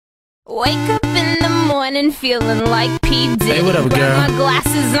Wake up in the morning feeling like P. Diddy. Hey, what up, girl? Grab my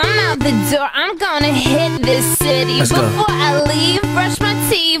glasses, I'm out the door. I'm gonna hit this city. Let's Before go. I leave, brush my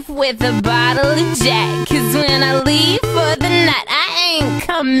teeth with a bottle of Jack. Cause when I leave for the night, I ain't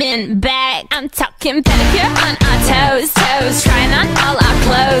coming back. I'm talking pedicure on our toes, toes. Trying on all our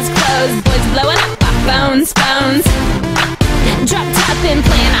clothes, clothes. Boys blowing up our phones, phones. Dropped up and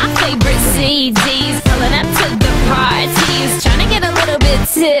playing our favorite CDs. Pulling up to the parties, trying to get a little bit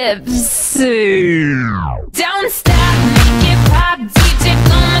tipsy. Don't stop, make it pop. DJ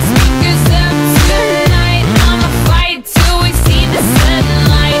blow my speakers up tonight. I'ma fight till we see the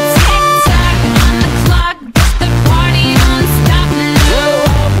sunlight. Tick tock on the clock, but the party don't stop. No.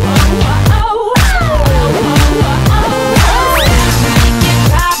 Make it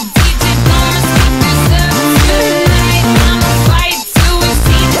pop, DJ blow my speakers up tonight. I'ma fight till we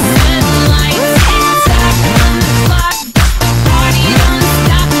see the sunlight. Tick tock on the clock, but the party don't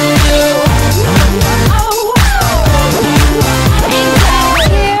stop. No. Ain't got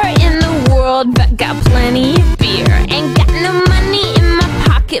care in the world, but got plenty of beer. Ain't got no money in my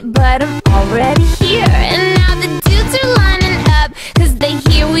pocket, but I'm already here. And now the dudes are lining up, cause they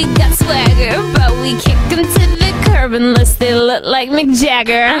hear we got swagger. But we kick them to the curb unless they look like Mick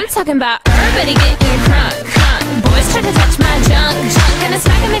Jagger. I'm talking about everybody getting crunk, crunk. Boys try to touch my junk, junk. Gonna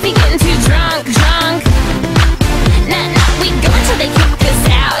smack him if he getting too drunk, drunk. Nah, nah, we go until they kick us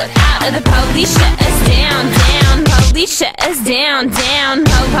out, out of the police shut us down, down. Police shut us down, down.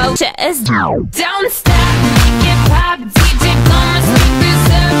 Po-po shut us down. Don't stop, make it pop. DJ blow my speakers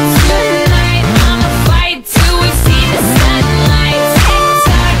up tonight. I'ma fight till we see the sunlight. Tick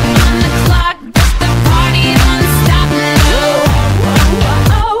tock on the clock, but the party don't stop. No.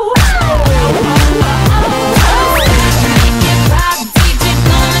 Make it pop. DJ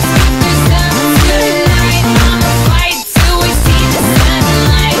blow my speakers up tonight. I'ma fight till we see the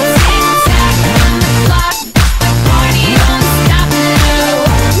sunlight. Tick tock on the clock, but the party don't stop.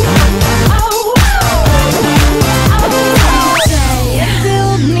 You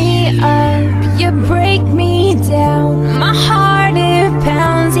build me up, you break me down. My heart it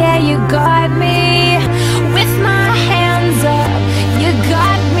pounds, yeah, you got me. With my hands up, you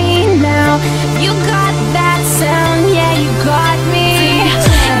got me now. You got that sound, yeah, you got me.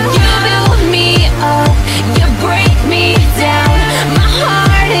 You build me up, you break me down. My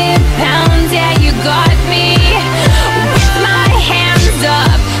heart it pounds, yeah, you got me. With my hands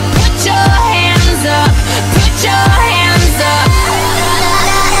up, put your hands up, put your hands up.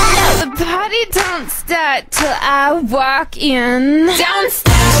 The party don't start till I walk in. Don't stop.